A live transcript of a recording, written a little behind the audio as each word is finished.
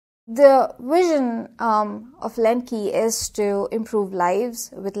The vision of LendKey is to improve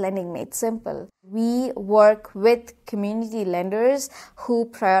lives with lending made simple. We work with community lenders who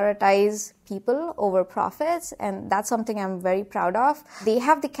prioritize people over profits, and that's something I'm very proud of. They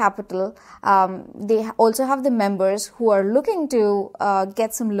have the capital. They also have the members who are looking to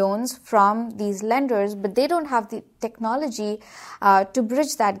get some loans from these lenders, but they don't have the technology to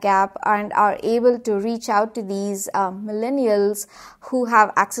bridge that gap and are able to reach out to these millennials who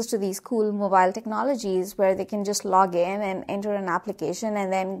have access to these cool mobile technologies where they can just log in and enter an application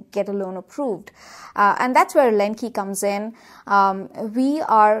and then get a loan approved. And that's where LendKey comes in. We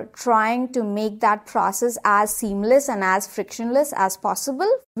are trying to make that process as seamless and as frictionless as possible.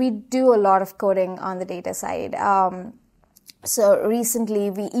 We do a lot of coding on the data side. So recently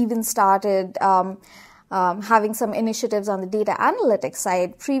we even started having some initiatives on the data analytics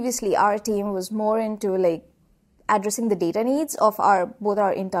side. Previously, our team was more into addressing the data needs of both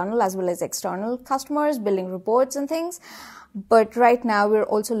our internal as well as external customers, building reports and things. But right now, we're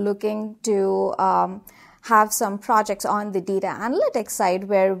also looking to have some projects on the data analytics side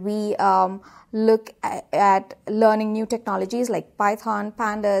where we look at learning new technologies like Python,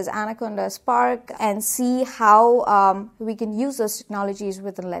 Pandas, Anaconda, Spark, and see how we can use those technologies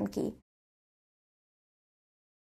within LendKey.